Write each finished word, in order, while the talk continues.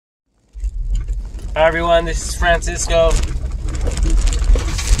Hi everyone, this is Francisco.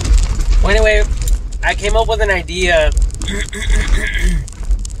 Well, anyway, I came up with an idea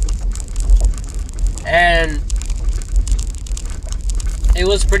and it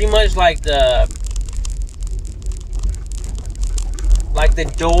was pretty much like the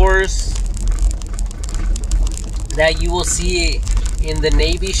doors that you will see in the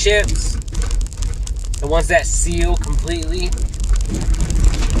Navy ships, the ones that seal completely.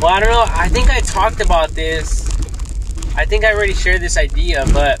 Well, I don't know, I think I talked about this. I think I already shared this idea,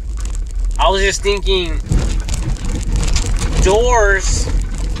 but I was just thinking doors,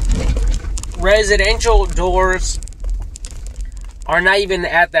 residential doors, are not even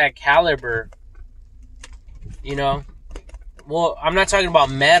at that caliber, you know? Well, I'm not talking about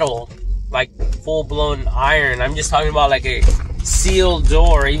metal, like full-blown iron. I'm just talking about like a sealed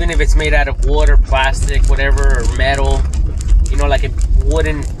door, even if it's made out of wood or plastic, whatever, or metal. You know, like a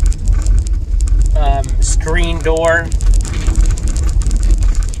wooden screen door.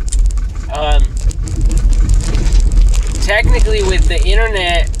 Technically, with the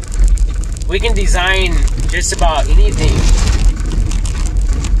internet, we can design just about anything.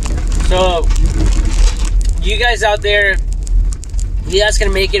 So, you guys out there, you guys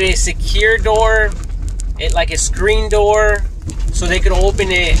can make it a secure door, like a screen door, so they could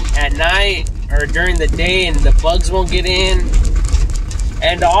open it at night or during the day and the bugs won't get in.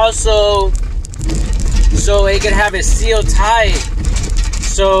 And also, so it could have it sealed tight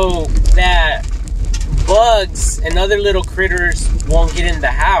so that bugs and other little critters won't get in the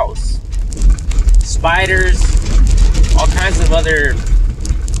house. Spiders, all kinds of other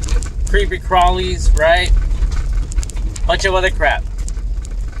creepy crawlies, right? Bunch of other crap.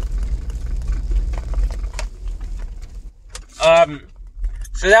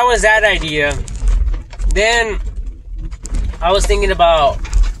 So that was that idea. Then I was thinking about,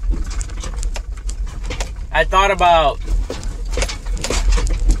 I thought about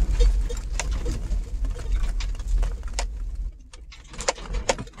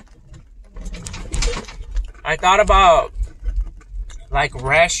like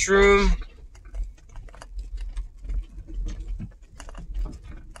restroom.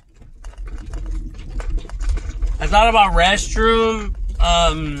 I thought about restroom,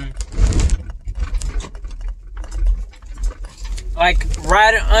 like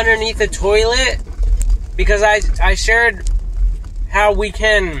right underneath the toilet, because I shared how we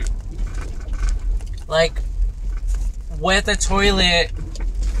can like wet the toilet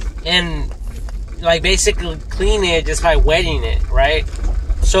and like basically clean it just by wetting it, right?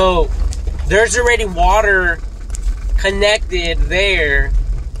 So there's already water connected there,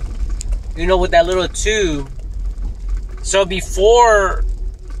 you know, with that little tube. So before,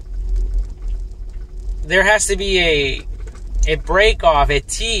 there has to be a break off, a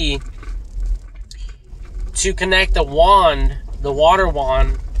T, to connect the wand, the water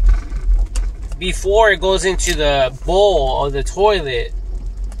wand, before it goes into the bowl of the toilet.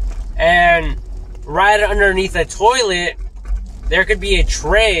 And right underneath the toilet, there could be a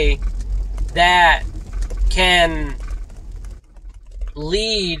tray that can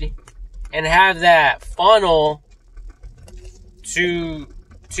lead and have that funnel to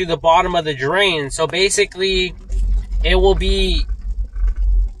the bottom of the drain. So basically, it will be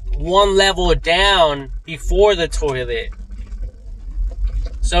one level down before the toilet.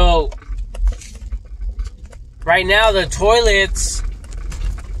 So right now the toilets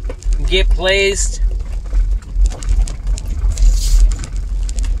get placed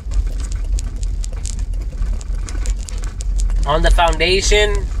on the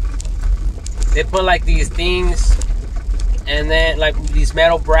foundation. They put like these things, and then like these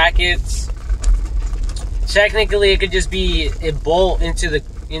metal brackets. Technically, it could just be a bolt into the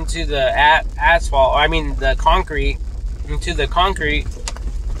asphalt. I mean the concrete, into the concrete,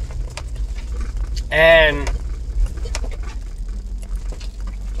 and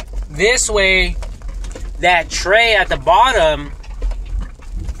this way, that tray at the bottom,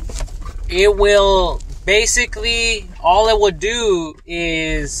 it will basically, all it would do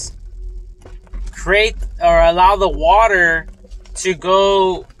is create or allow the water to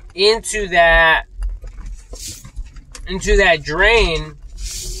go into that drain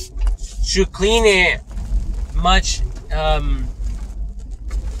to clean it much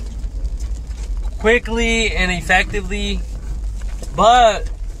quickly and effectively. But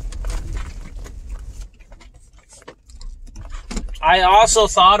I also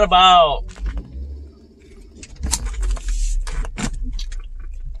thought about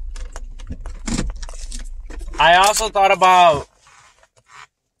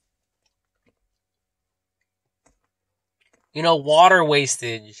water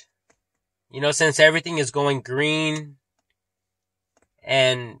wastage. since everything is going green,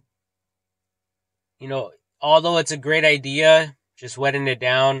 and, although it's a great idea, just wetting it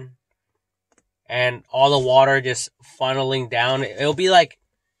down and all the water just funneling down, it'll be like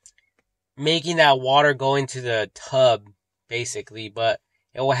making that water go into the tub, basically, but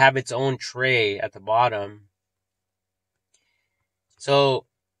it will have its own tray at the bottom. So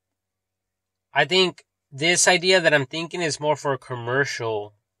I think this idea that I'm thinking is more for a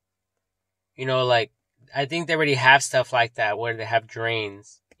commercial. Like, I think they already have stuff like that where they have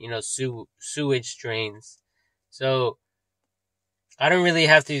drains, sewage drains. So I don't really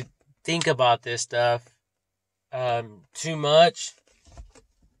have to think about this stuff too much.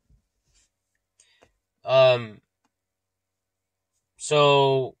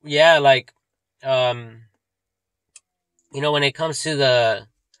 So yeah, like, when it comes to the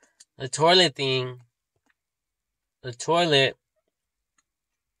toilet thing, the toilet,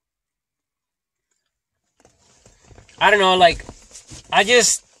 I don't know, like, I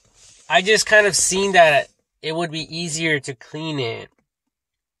just kind of seen that it would be easier to clean it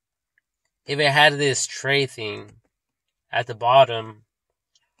if it had this tray thing at the bottom,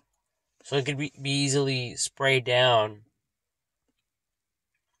 so it could be easily sprayed down,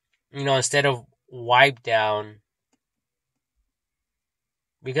 instead of wiped down.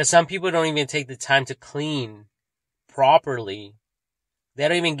 Because some people don't even take the time to clean properly. They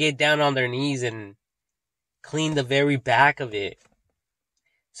don't even get down on their knees and clean the very back of it.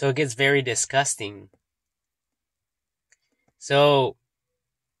 So it gets very disgusting. So,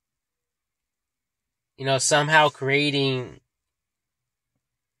 somehow creating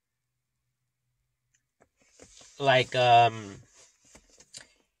like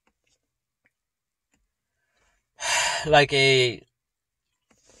like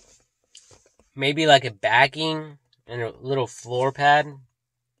maybe like a backing and a little floor pad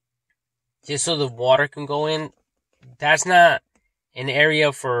just so the water can go in. That's not an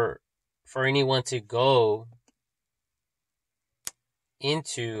area for anyone to go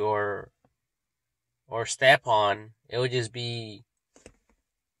into or step on. It would just be,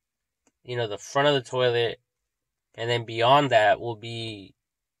 the front of the toilet, and then beyond that will be,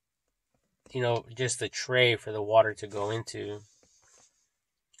 just a tray for the water to go into.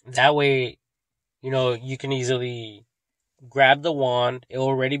 That way, you can easily grab the wand. It will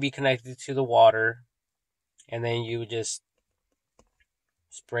already be connected to the water, and then you just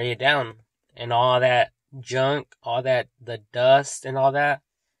spray it down, and all that junk, all that, the dust and all that,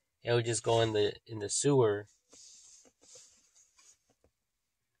 it would just go in the sewer.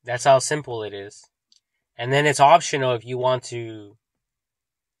 That's how simple it is. And then it's optional if you want to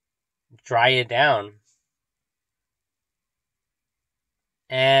dry it down.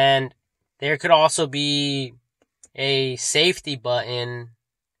 And there could also be a safety button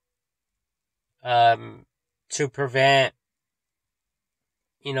to prevent,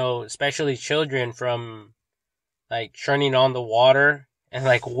 especially children from like turning on the water and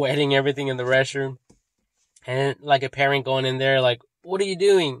like wetting everything in the restroom. And like a parent going in there like, what are you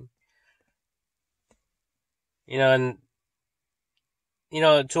doing? And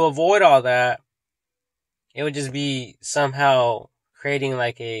to avoid all that, it would just be somehow creating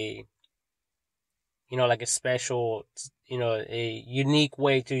like a, like a special, a unique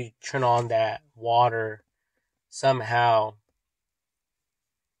way to turn on that water somehow,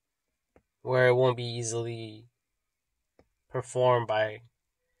 where it won't be easily performed by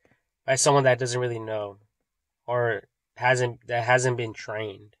someone that doesn't really know or hasn't been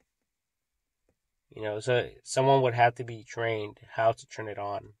trained. So someone would have to be trained how to turn it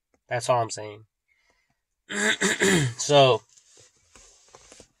on. That's all I'm saying. So,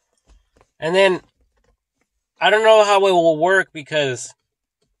 and then I don't know how it will work because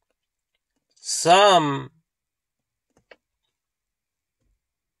some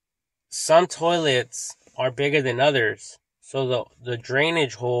toilets are bigger than others. So the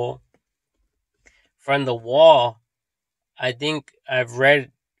drainage hole from the wall, I think I've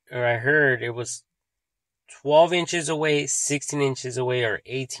read or I heard it was 12 inches away, 16 inches away, or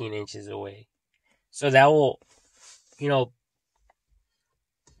 18 inches away. So that will,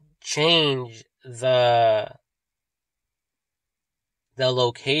 change the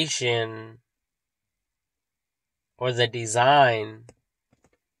location or the design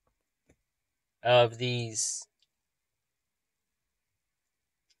of these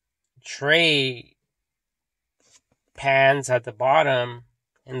tray pans at the bottom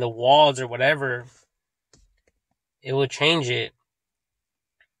and the walls or whatever. It will change it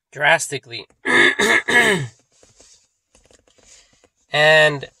drastically.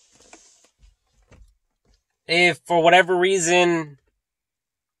 And if for whatever reason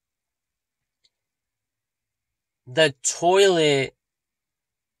the toilet,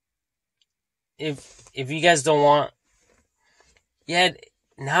 if you guys don't want, yeah,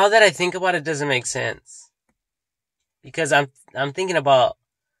 now that I think about it, it doesn't make sense. Because I'm thinking about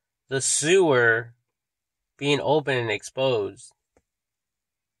the sewer being open and exposed.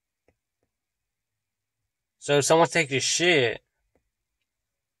 So if someone takes a shit,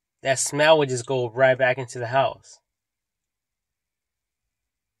 that smell would just go right back into the house.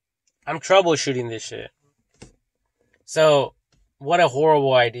 I'm troubleshooting this shit. So, what a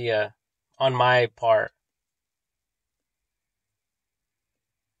horrible idea on my part.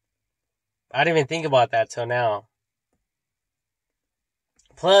 I didn't even think about that till now.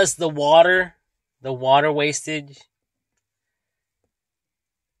 Plus the water wastage.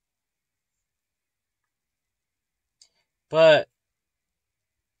 But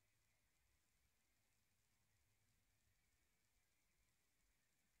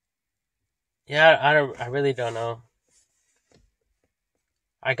yeah, I really don't know.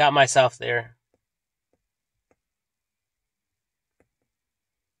 I got myself there.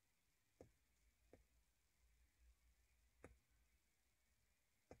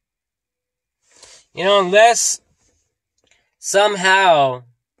 You know, unless somehow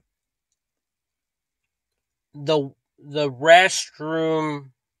the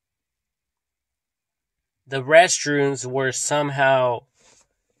restrooms were somehow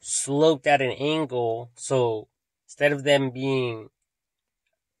sloped at an angle, so instead of them being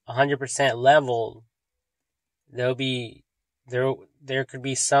 100% level, there could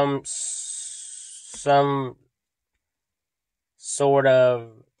be some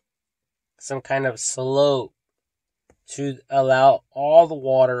kind of slope to allow all the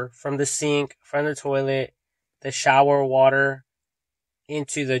water from the sink, from the toilet, the shower water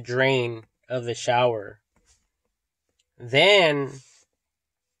into the drain of the shower. Then,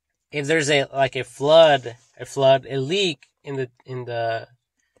 if there's a leak in the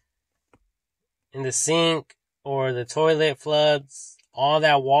sink or the toilet floods, all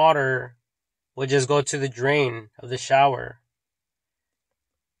that water would just go to the drain of the shower.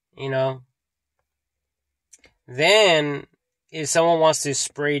 You know? Then, if someone wants to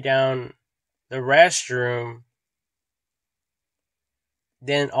spray down the restroom,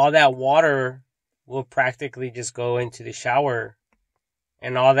 then all that water will practically just go into the shower,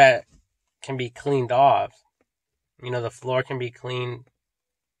 and all that can be cleaned off. You know, the floor can be cleaned.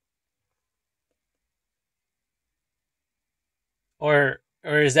 Or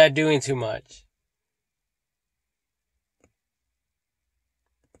is that doing too much?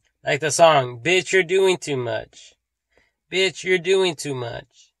 Like the song, "Bitch, you're doing too much. Bitch, you're doing too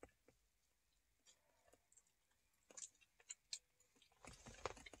much."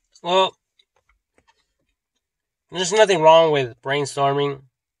 Well, there's nothing wrong with brainstorming,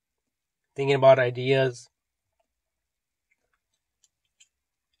 thinking about ideas.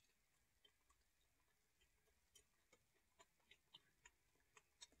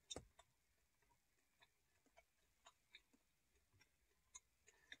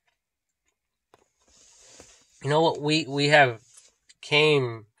 You know what? We have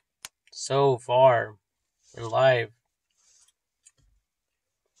came so far in life.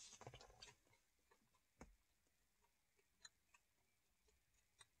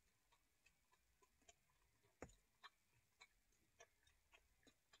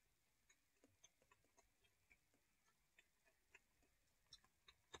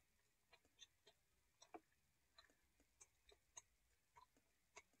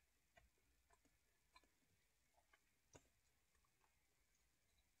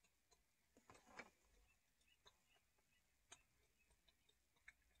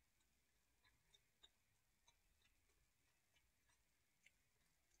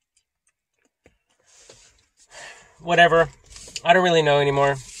 Whatever. I don't really know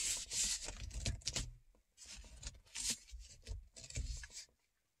anymore.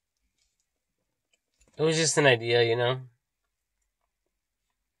 It was just an idea, you know?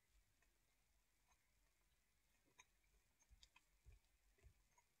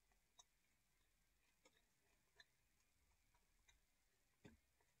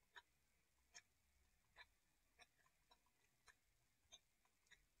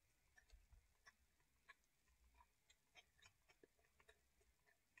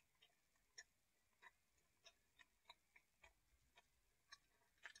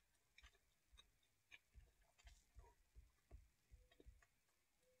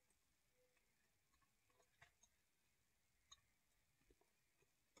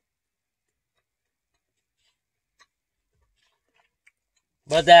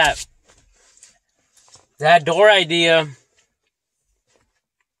 But that door idea,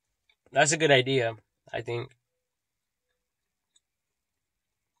 that's a good idea, I think.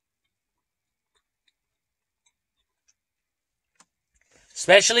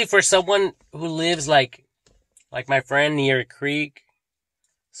 Especially for someone who lives like my friend near a creek.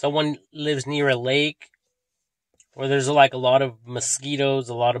 Someone lives near a lake where there's like a lot of mosquitoes,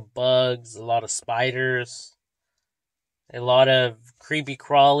 a lot of bugs, a lot of spiders, a lot of creepy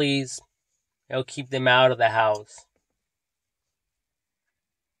crawlies. It'll keep them out of the house.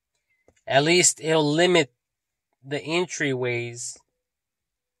 At least it'll limit the entryways,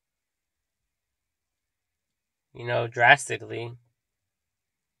 drastically.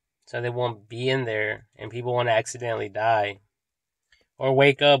 So they won't be in there and people won't accidentally die. Or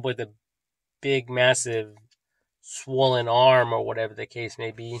wake up with a big, massive, swollen arm or whatever the case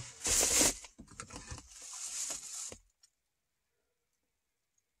may be.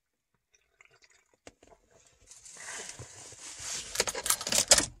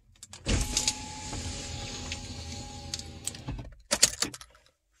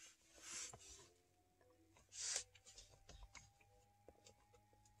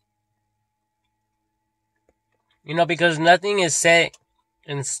 Because nothing is set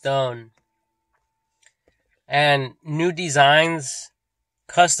in stone. And new designs,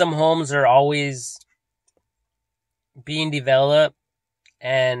 custom homes are always being developed,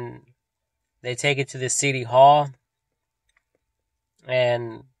 and they take it to the city hall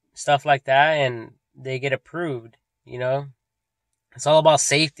and stuff like that, and they get approved, It's all about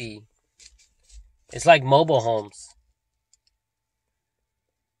safety. It's like mobile homes.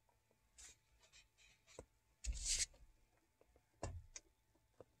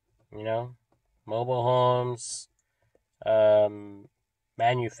 Mobile homes,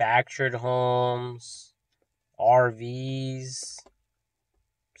 manufactured homes, RVs.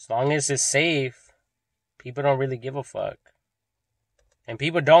 As long as it's safe, people don't really give a fuck. And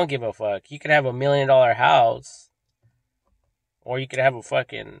people don't give a fuck. You could have $1 million house, or you could have a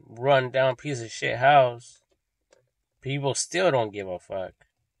fucking run down piece of shit house. People still don't give a fuck.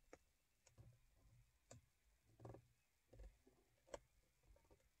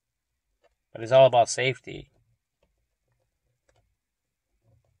 But it's all about safety.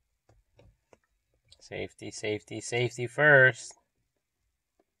 Safety, safety, safety first.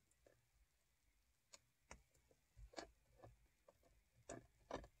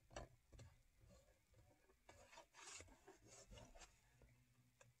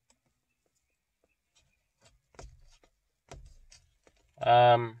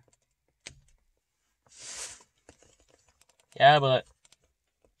 Yeah, but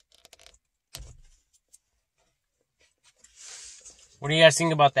what do you guys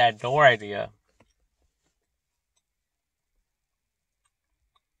think about that door idea?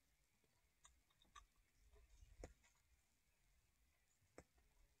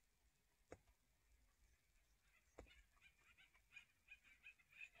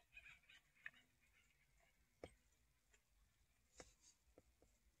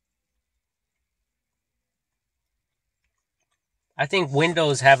 I think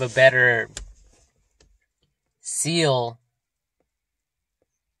windows have a better seal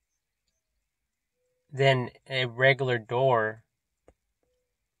than a regular door.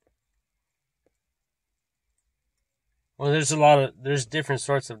 Well, there's different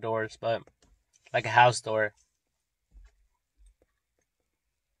sorts of doors, but like a house door.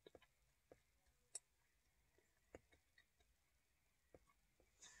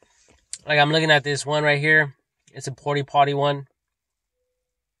 Like I'm looking at this one right here. It's a porty potty one.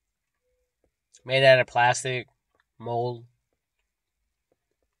 Made out of plastic mold.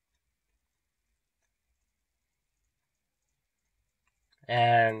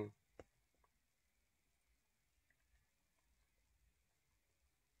 And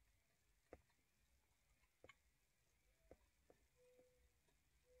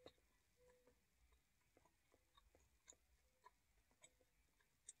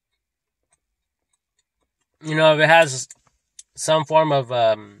if it has some form of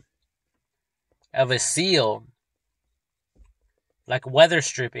a seal, like weather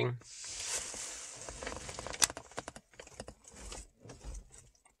stripping,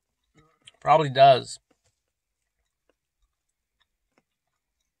 probably does.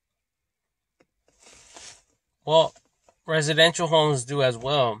 Well, residential homes do as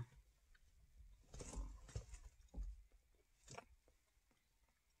well.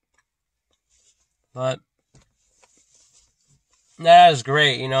 But not as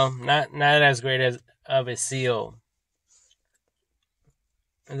great, not as great as of a seal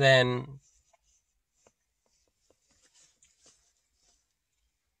than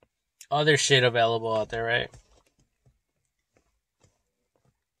other shit available out there, right?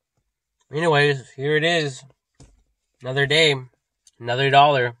 Anyways, here it is. Another day, another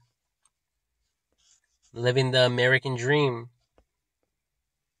dollar. Living the American dream.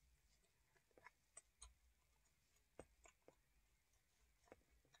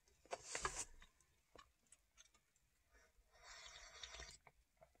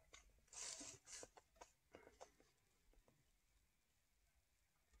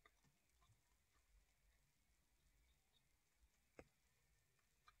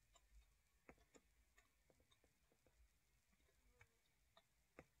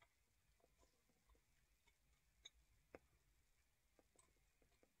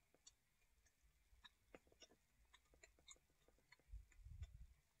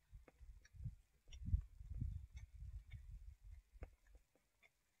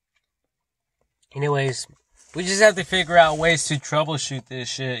 Anyways, we just have to figure out ways to troubleshoot this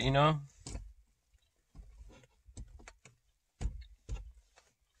shit, you know?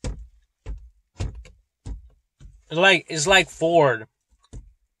 It's like Ford.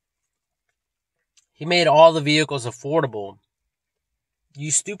 He made all the vehicles affordable.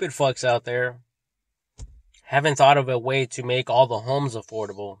 You stupid fucks out there haven't thought of a way to make all the homes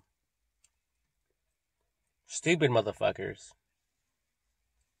affordable. Stupid motherfuckers.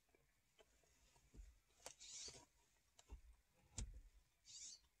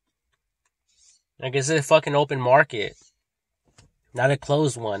 Like, it's a fucking open market. Not a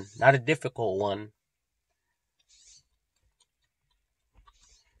closed one. Not a difficult one.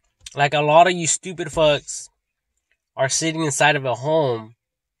 Like, a lot of you stupid fucks are sitting inside of a home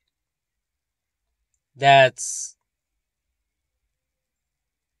that's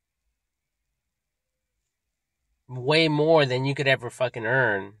way more than you could ever fucking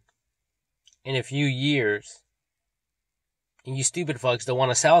earn in a few years. And you stupid fucks don't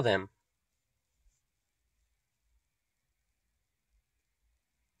want to sell them.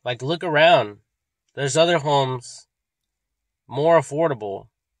 Like, look around. There's other homes more affordable.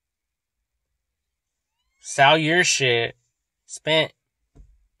 Sell your shit. Spend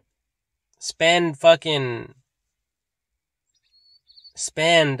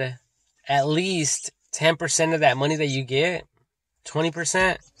at least 10% of that money that you get.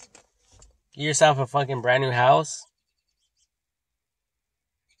 20%. Get yourself a fucking brand new house.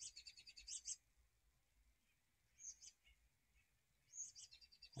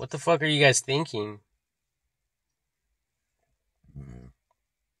 What the fuck are you guys thinking?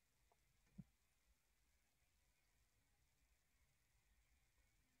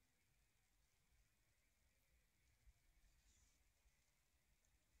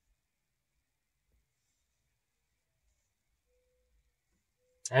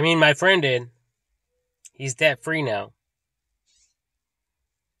 I mean, my friend did. He's debt free now.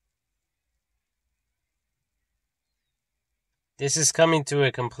 This is coming to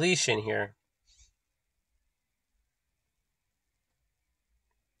a completion here.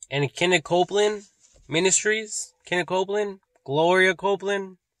 And Kenneth Copeland Ministries, Kenneth Copeland, Gloria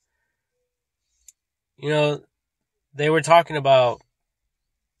Copeland, you know, they were talking about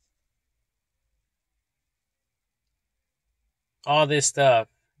all this stuff,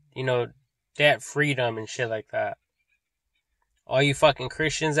 you know, debt freedom and shit like that. All you fucking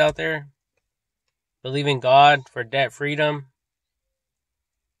Christians out there, believe in God for debt freedom.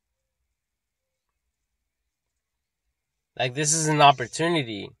 Like, this is an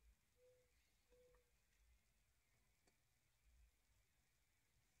opportunity.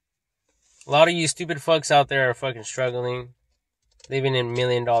 A lot of you stupid fucks out there are fucking struggling, living in $1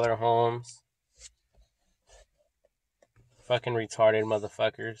 million homes. Fucking retarded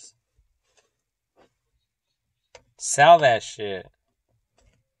motherfuckers. Sell that shit.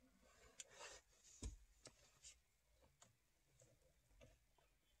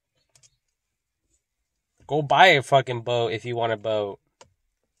 Go buy a fucking boat if you want a boat.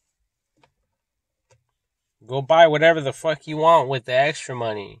 Go buy whatever the fuck you want with the extra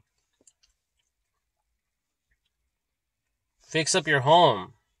money. Fix up your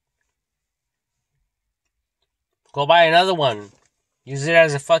home. Go buy another one. Use it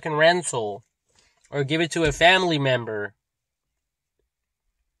as a fucking rental. Or give it to a family member.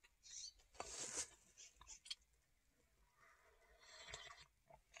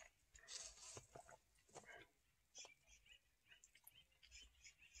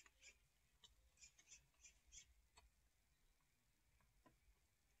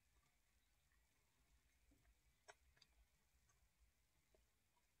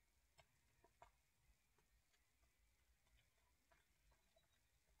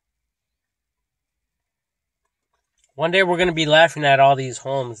 One day we're gonna be laughing at all these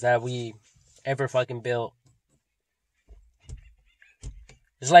homes that we ever fucking built.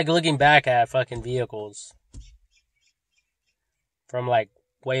 It's like looking back at fucking vehicles from like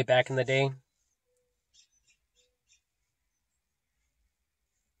way back in the day.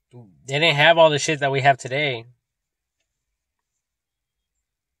 They didn't have all the shit that we have today.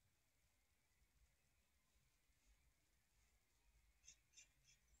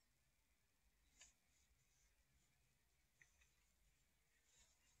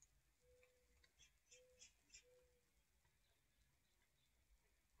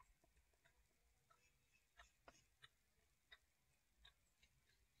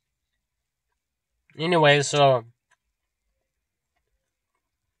 Anyway, so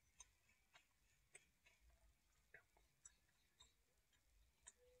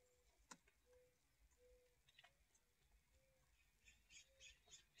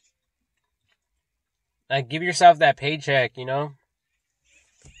Like, give yourself that paycheck, you know?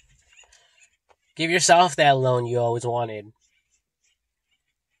 Give yourself that loan you always wanted.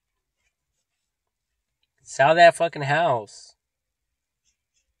 Sell that fucking house.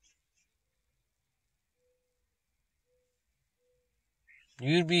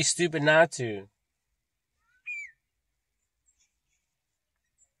 You'd be stupid not to.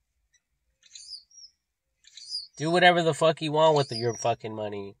 Do whatever the fuck you want with your fucking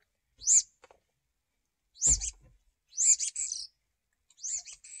money.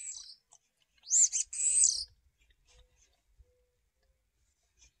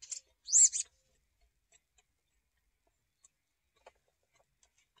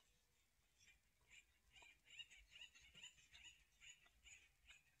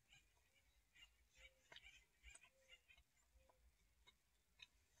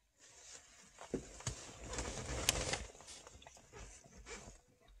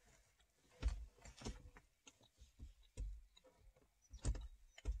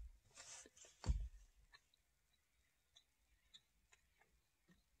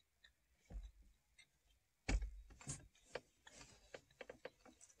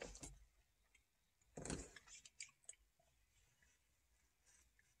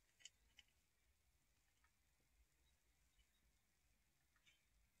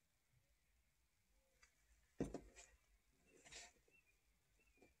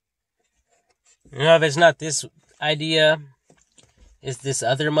 You know, if it's not this idea, it's this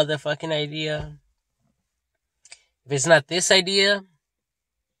other motherfucking idea. If it's not this idea,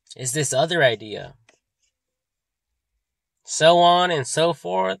 it's this other idea. So on and so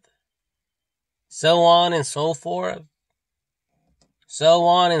forth. So on and so forth. So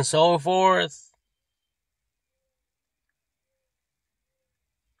on and so forth.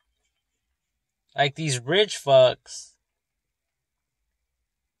 Like these rich fucks.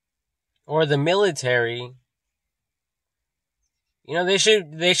 Or the military. You know, they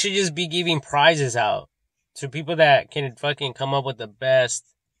should just be giving prizes out to people that can fucking come up with the best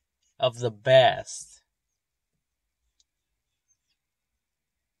of the best.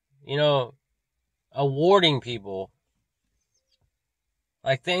 You know, awarding people.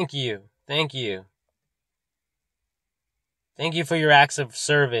 Like, thank you. Thank you. Thank you for your acts of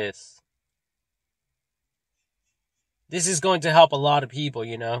service. This is going to help a lot of people,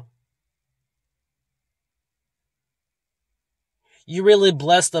 you know. You really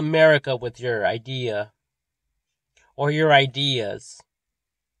blessed America with your idea. Or your ideas.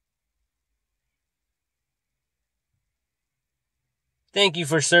 Thank you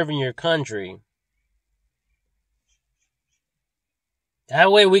for serving your country.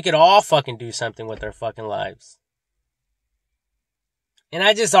 That way we could all fucking do something with our fucking lives. And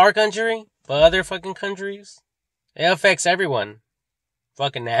not just our country, but other fucking countries. It affects everyone.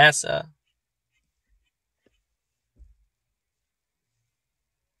 Fucking NASA.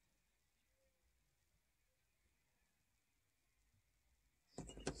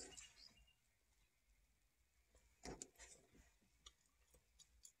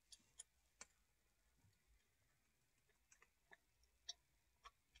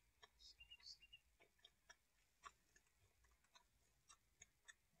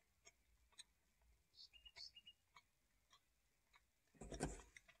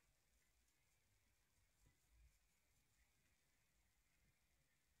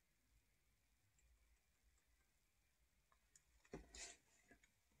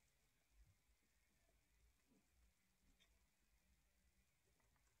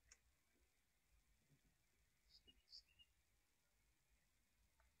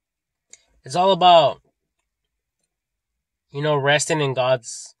 It's all about, you know, resting in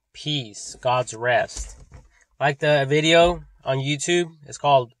God's peace, God's rest. Like the video on YouTube, it's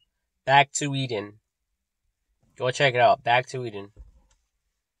called Back to Eden. Go check it out, Back to Eden.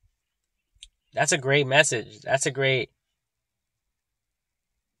 That's a great message. That's a great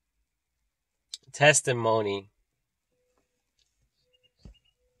testimony.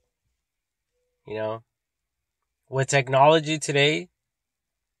 You know, with technology today,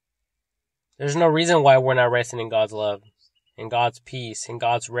 there's no reason why we're not resting in God's love, in God's peace, in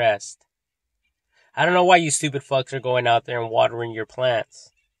God's rest. I don't know why you stupid fucks are going out there and watering your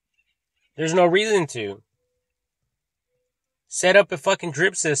plants. There's no reason to. Set up a fucking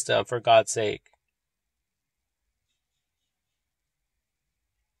drip system, for God's sake.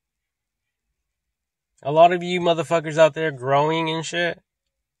 A lot of you motherfuckers out there growing and shit,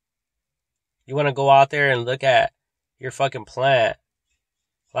 you want to go out there and look at your fucking plant.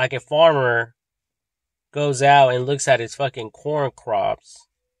 Like a farmer goes out and looks at his fucking corn crops.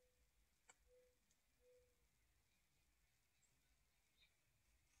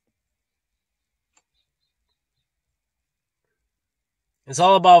 It's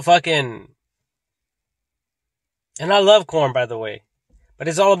all about fucking... And I love corn, by the way. But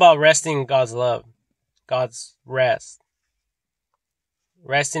it's all about resting in God's love. God's rest.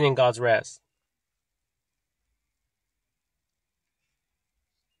 Resting in God's rest.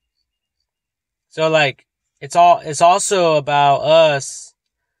 So like, it's also about us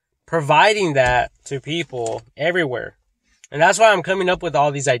providing that to people everywhere. And that's why I'm coming up with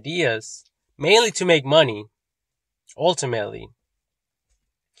all these ideas. Mainly to make money. Ultimately.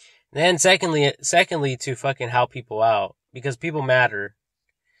 Then secondly to fucking help people out. Because people matter.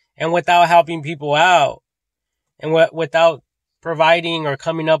 And without helping people out, and without providing or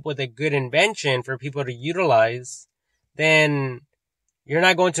coming up with a good invention for people to utilize, then you're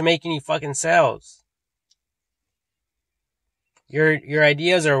not going to make any fucking sales. Your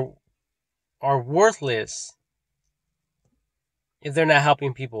ideas are worthless if they're not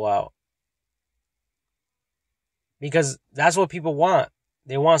helping people out. Because that's what people want.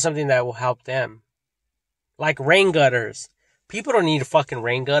 They want something that will help them. Like rain gutters. People don't need fucking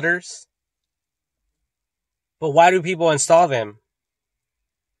rain gutters. But why do people install them?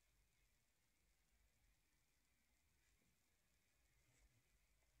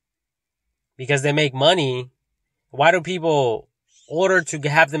 Because they make money. Why do people order to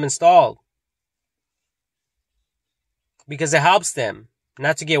have them installed? Because it helps them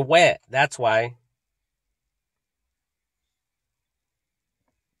not to get wet. That's why.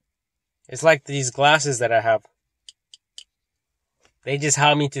 It's like these glasses that I have. They just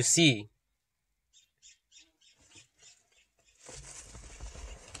help me to see.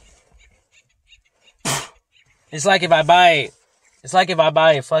 It's like if I buy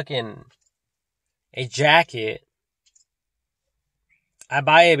a jacket. I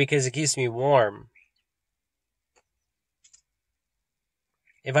buy it because it keeps me warm.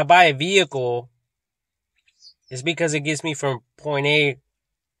 If I buy a vehicle, it's because it gets me from point A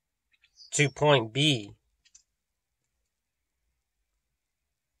to point B.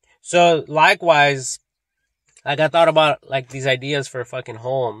 So likewise, like I thought about like these ideas for fucking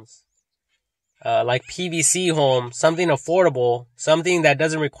homes. Like PVC home, something affordable, something that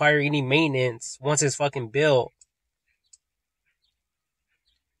doesn't require any maintenance once it's fucking built.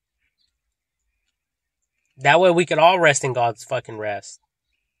 That way we could all rest in God's fucking rest.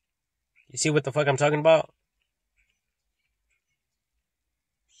 You see what the fuck I'm talking about?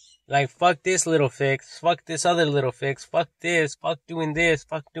 Like, fuck this little fix, fuck this other little fix, fuck this, fuck doing this,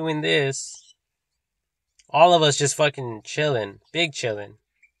 fuck doing this. All of us just fucking chilling, big chilling.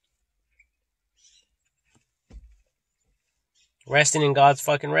 Resting in God's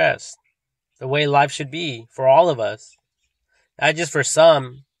fucking rest. The way life should be for all of us. Not just for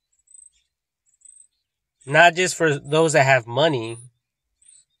some. Not just for those that have money.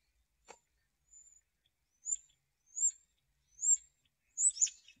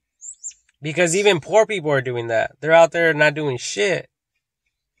 Because even poor people are doing that. They're out there not doing shit.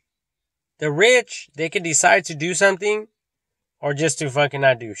 The rich, they can decide to do something or just to fucking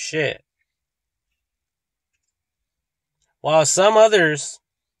not do shit. While some others,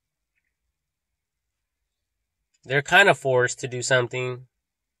 they're kind of forced to do something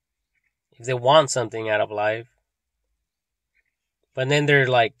if they want something out of life. But then they're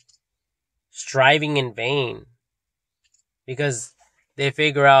like striving in vain because they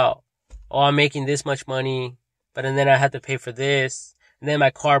figure out, oh, I'm making this much money, but then I have to pay for this, and then my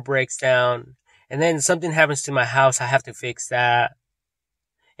car breaks down, and then something happens to my house, I have to fix that,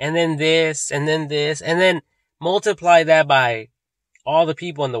 and then this, and then this, and then multiply that by all the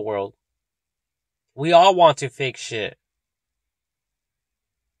people in the world. We all want to fix shit.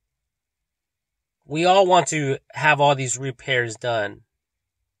 We all want to have all these repairs done.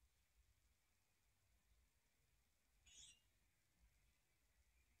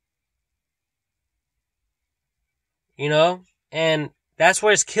 You know? And that's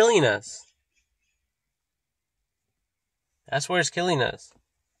where it's killing us. That's where it's killing us.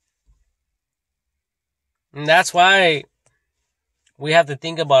 And that's why we have to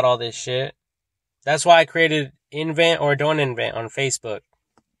think about all this shit. That's why I created Invent or Don't Invent on Facebook.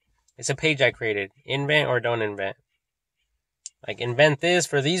 It's a page I created. Invent or don't invent. Like, invent this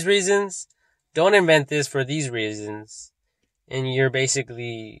for these reasons. Don't invent this for these reasons. And you're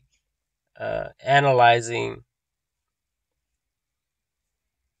basically analyzing,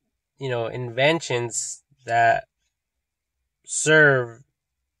 inventions that serve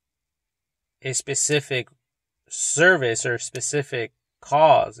a specific service or specific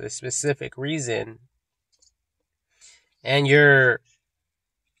cause, a specific reason. And you're,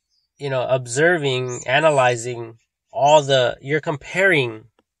 observing, analyzing you're comparing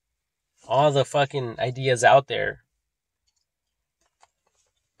all the fucking ideas out there.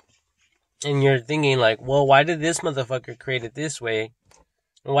 And you're thinking like, well, why did this motherfucker create it this way?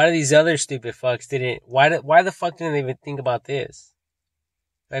 And why do these other stupid fucks didn't? Why the fuck didn't they even think about this?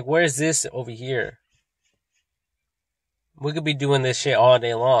 Like, where's this over here? We could be doing this shit all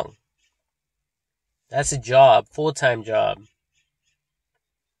day long. That's a job, full-time job.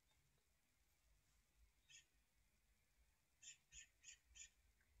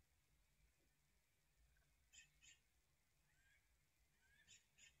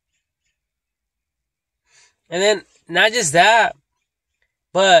 And then, not just that,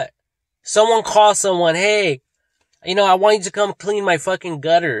 but someone calls someone, hey, I want you to come clean my fucking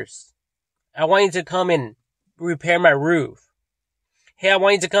gutters. I want you to come and repair my roof. Hey, I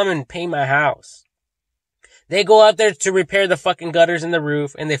want you to come and paint my house. They go out there to repair the fucking gutters in the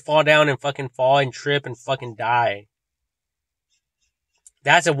roof, and they fall down and fucking fall and trip and fucking die.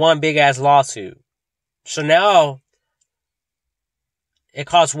 That's a one big ass lawsuit. So now, it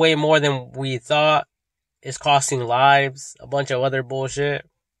costs way more than we thought. It's costing lives, a bunch of other bullshit.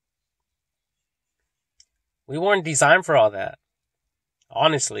 We weren't designed for all that.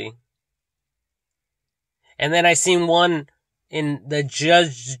 Honestly. And then I seen one in the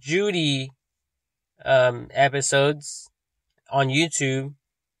Judge Judy episodes on YouTube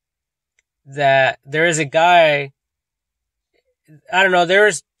that there is a guy, I don't know,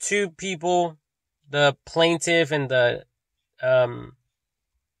 there's two people, the plaintiff and the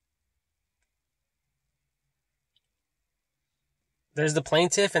there's the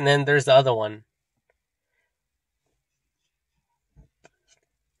plaintiff and then there's the other one.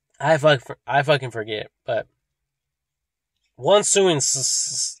 I fucking forget, but one suing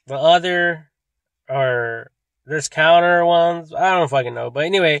the other, or there's counter ones. I don't fucking know, but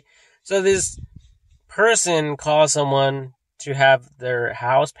anyway, so this person calls someone to have their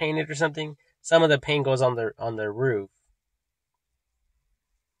house painted or something. Some of the paint goes on their roof,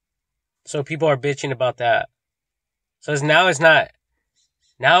 so people are bitching about that. So now it's not.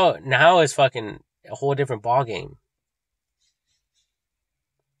 Now it's fucking a whole different ballgame.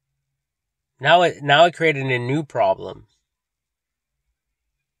 Now it created a new problem.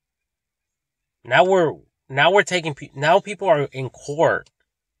 Now people are in court.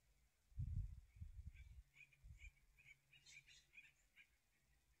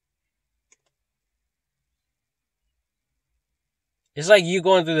 It's like you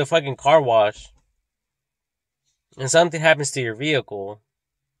going through the fucking car wash and something happens to your vehicle.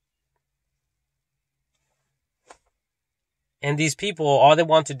 And these people, all they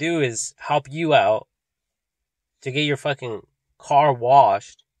want to do is help you out to get your fucking car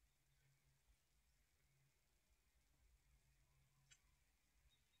washed.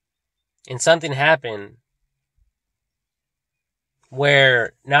 And something happened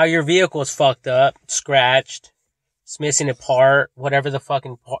where now your vehicle is fucked up, scratched, it's missing a part, whatever the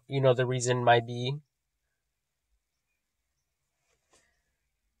fucking part, the reason might be.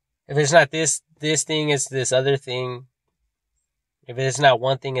 If it's not this thing, it's this other thing. If it's not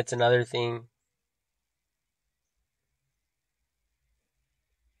one thing, it's another thing.